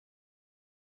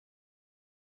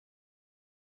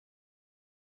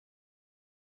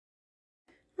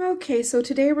Okay, so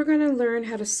today we're going to learn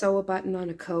how to sew a button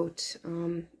on a coat.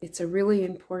 It's a really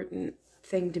important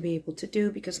thing to be able to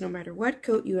do because no matter what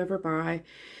coat you ever buy,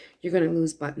 you're going to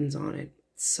lose buttons on it.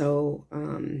 So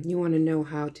you want to know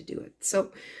how to do it.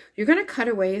 So you're going to cut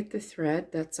away at the thread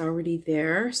that's already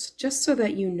there, just so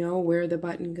that you know where the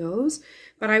button goes.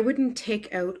 But I wouldn't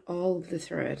take out all of the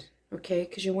thread, okay,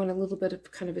 because you want a little bit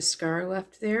of kind of a scar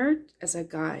left there as a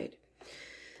guide.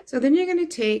 So then you're going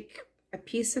to take a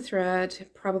piece of thread,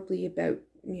 probably about,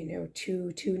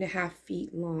 2.5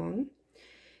 feet long,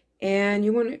 and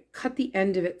you want to cut the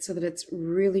end of it so that it's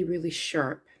really, really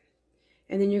sharp.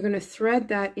 And then you're going to thread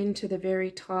that into the very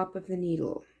top of the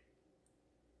needle,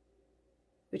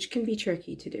 which can be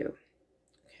tricky to do.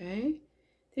 Okay,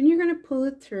 then you're going to pull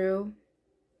it through.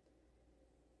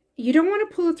 You don't want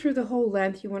to pull it through the whole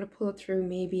length. You want to pull it through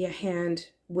maybe a hand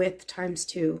width times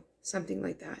 2, something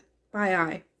like that, by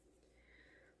eye.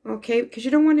 Okay, because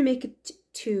you don't want to make it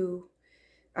too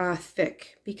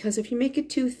thick, because if you make it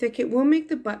too thick, it will make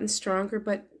the button stronger,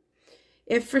 but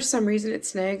if for some reason it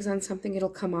snags on something, it'll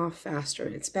come off faster.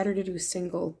 It's better to do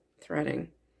single threading.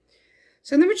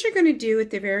 So then what you're going to do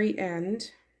at the very end,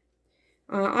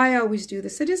 I always do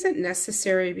this. It isn't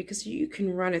necessary because you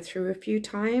can run it through a few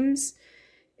times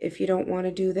if you don't want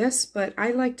to do this, but I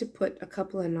like to put a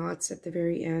couple of knots at the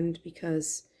very end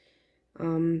because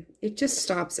it just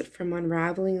stops it from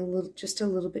unraveling just a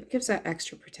little bit, gives that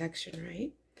extra protection,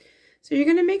 right? So you're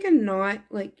going to make a knot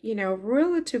like,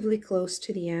 relatively close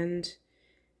to the end,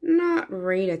 not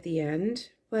right at the end,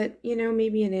 but,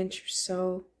 maybe an inch or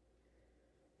so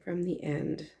from the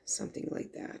end, something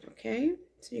like that, okay?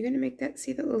 So you're going to make that,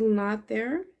 see that little knot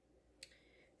there?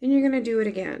 Then you're going to do it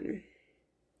again.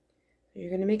 You're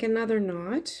going to make another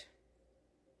knot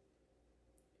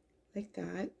like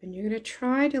that, and you're going to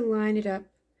try to line it up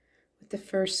with the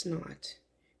first knot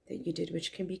that you did,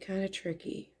 which can be kind of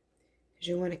tricky because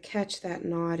you want to catch that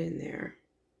knot in there.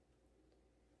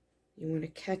 You want to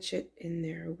catch it in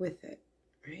there with it,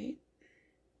 right?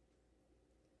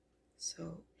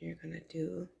 So you're going to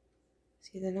do,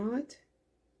 see the knot?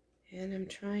 And I'm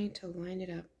trying to line it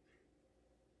up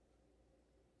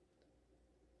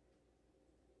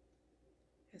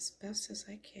as best as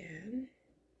I can,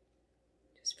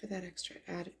 just for that extra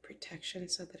added protection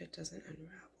so that it doesn't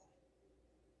unravel.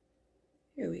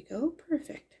 Here we go,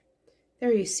 perfect.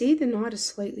 There you see the knot is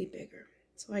slightly bigger,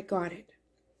 so I got it.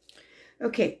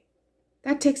 Okay,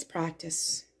 that takes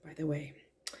practice, by the way.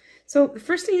 So the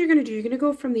first thing you're going to do, you're going to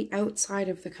go from the outside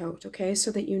of the coat, okay,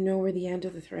 so that you know where the end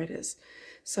of the thread is.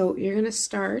 So you're going to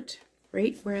start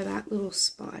right where that little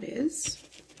spot is,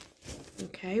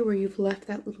 okay, where you've left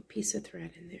that little piece of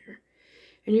thread in there.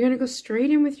 And you're going to go straight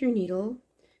in with your needle,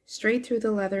 straight through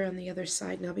the leather on the other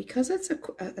side. Now, because it's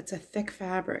a thick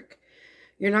fabric,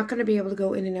 you're not going to be able to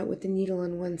go in and out with the needle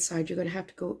on one side. You're going to have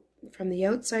to go from the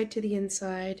outside to the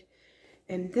inside,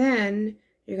 and then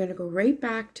you're going to go right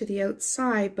back to the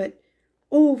outside, but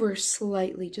over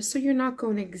slightly, just so you're not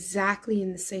going exactly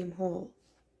in the same hole.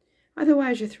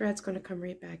 Otherwise, your thread's going to come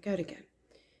right back out again.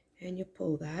 And you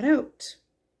pull that out.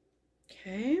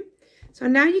 Okay, so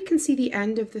now you can see the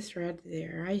end of the thread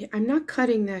there. I'm not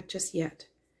cutting that just yet.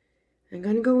 I'm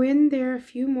going to go in there a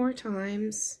few more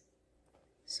times.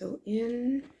 So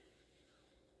in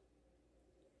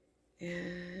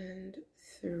and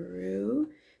through.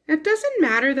 Now it doesn't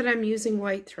matter that I'm using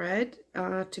white thread,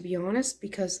 to be honest,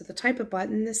 because of the type of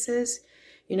button this is.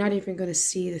 You're not even going to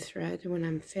see the thread when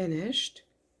I'm finished.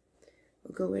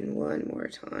 We'll go in one more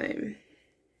time.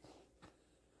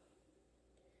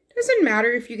 Doesn't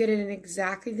matter if you get it in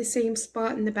exactly the same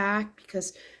spot in the back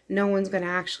because no one's going to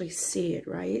actually see it,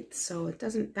 right? So it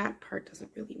doesn't, that part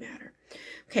doesn't really matter.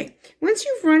 Okay, once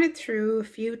you've run it through a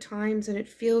few times and it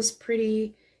feels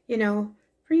pretty,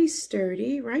 pretty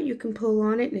sturdy, right? You can pull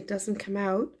on it and it doesn't come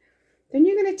out. Then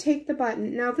you're going to take the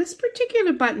button. Now this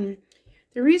particular button,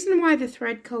 the reason why the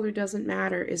thread color doesn't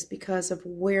matter is because of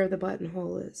where the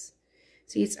buttonhole is.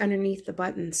 See, it's underneath the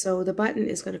button, so the button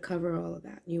is going to cover all of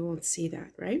that. You won't see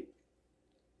that, right?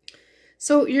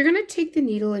 So you're going to take the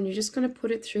needle and you're just going to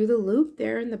put it through the loop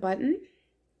there in the button.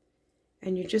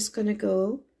 And you're just going to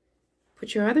go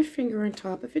put your other finger on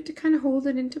top of it to kind of hold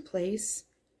it into place.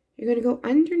 You're going to go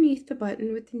underneath the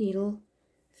button with the needle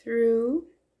through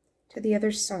to the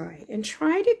other side. And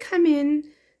try to come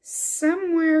in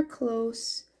somewhere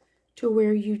close to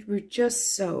where you were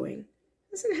just sewing.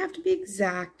 It doesn't have to be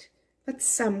exact, but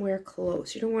somewhere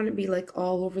close. You don't want to be like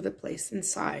all over the place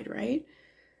inside, right?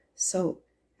 So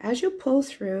as you pull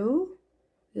through,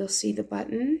 you'll see the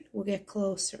button will get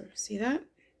closer. See that?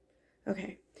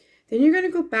 Okay. Then you're going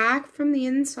to go back from the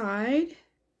inside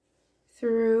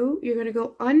through. You're going to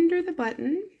go under the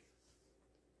button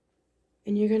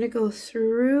and you're going to go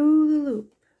through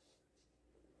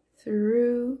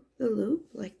the loop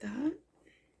like that,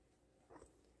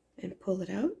 and pull it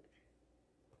out.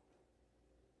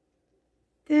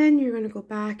 Then you're going to go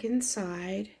back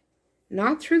inside,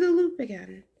 not through the loop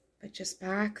again, but just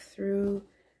back through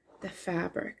the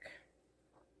fabric.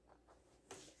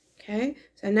 Okay,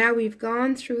 so now we've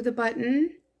gone through the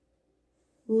button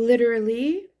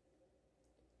literally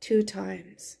 2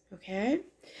 times. Okay,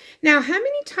 now how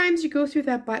many times you go through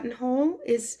that buttonhole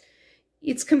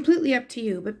it's completely up to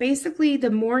you, but basically the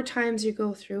more times you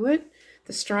go through it,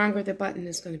 the stronger the button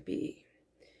is going to be.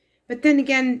 But then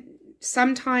again,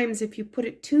 sometimes if you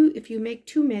make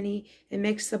too many, it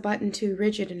makes the button too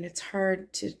rigid and it's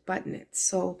hard to button it.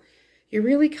 So you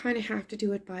really kind of have to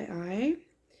do it by eye.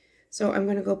 So I'm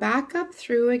going to go back up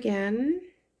through again,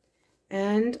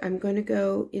 and I'm going to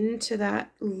go into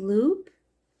that loop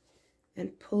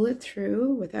and pull it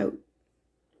through without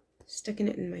sticking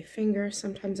it in my finger.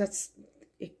 Sometimes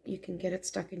you can get it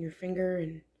stuck in your finger,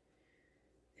 and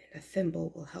a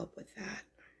thimble will help with that.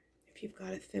 If you've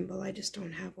got a thimble, I just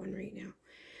don't have one right now.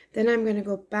 Then I'm going to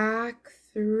go back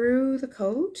through the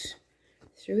coat,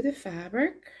 through the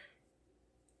fabric,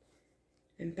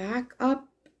 and back up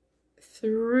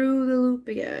through the loop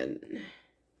again.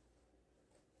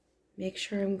 Make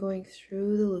sure I'm going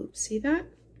through the loop. See that?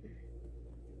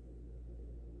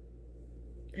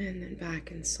 And then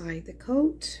back inside the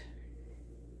coat.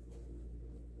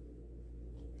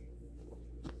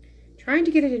 Trying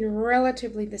to get it in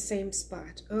relatively the same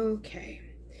spot. Okay.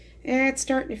 It's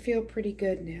starting to feel pretty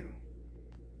good now.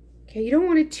 Okay, you don't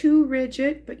want it too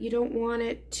rigid, but you don't want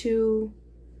it too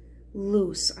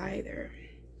loose either.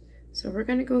 So we're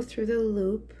going to go through the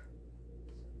loop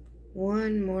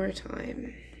one more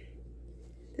time.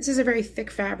 This is a very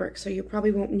thick fabric, so you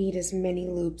probably won't need as many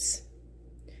loops.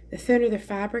 The thinner the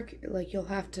fabric, like, you'll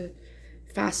have to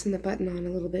fasten the button on a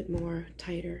little bit more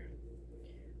tighter.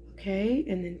 Okay,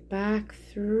 and then back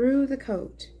through the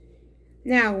coat.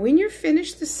 Now, when you're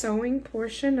finished the sewing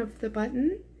portion of the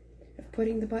button, of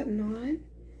putting the button on,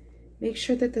 make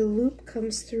sure that the loop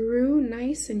comes through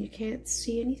nice and you can't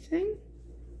see anything.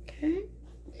 Okay,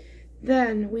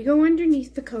 then we go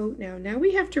underneath the coat now. Now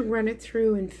we have to run it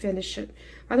through and finish it.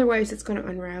 Otherwise, it's going to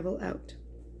unravel out.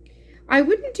 I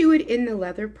wouldn't do it in the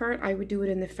leather part. I would do it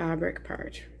in the fabric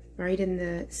part, right in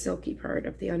the silky part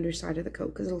of the underside of the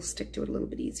coat, because it'll stick to it a little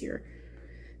bit easier.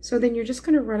 So then you're just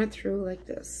going to run it through like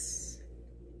this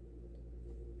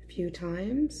a few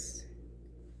times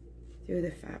through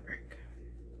the fabric.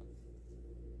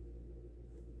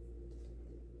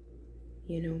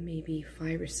 You know, maybe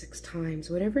 5 or 6 times.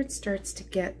 Whenever it starts to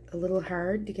get a little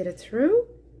hard to get it through,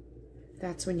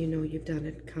 that's when you know you've done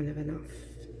it kind of enough.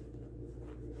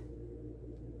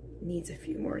 Needs a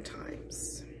few more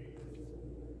times.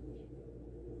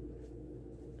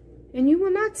 And you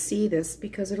will not see this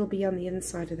because it'll be on the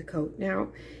inside of the coat.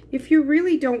 Now, if you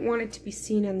really don't want it to be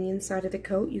seen on the inside of the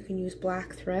coat, you can use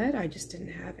black thread. I just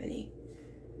didn't have any.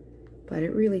 But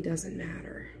it really doesn't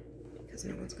matter because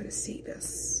no one's going to see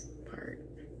this part.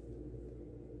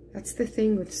 That's the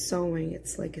thing with sewing.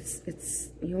 It's like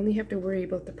you only have to worry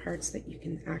about the parts that you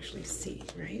can actually see,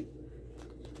 right?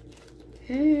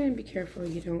 And be careful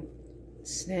you don't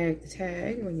snag the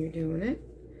tag when you're doing it.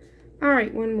 All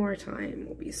right, one more time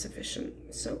will be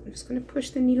sufficient. So I'm just going to push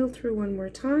the needle through one more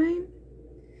time.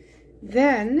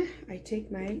 Then I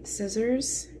take my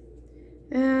scissors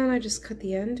and I just cut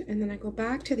the end, and then I go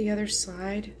back to the other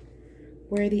side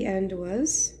where the end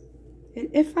was. And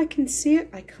if I can see it,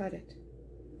 I cut it.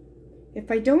 If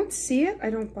I don't see it, I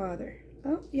don't bother.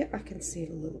 Oh, yeah, I can see it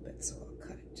a little bit, so I'll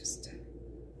cut it just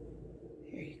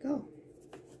there you go.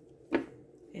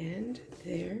 And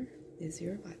there is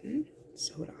your button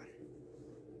sewed on.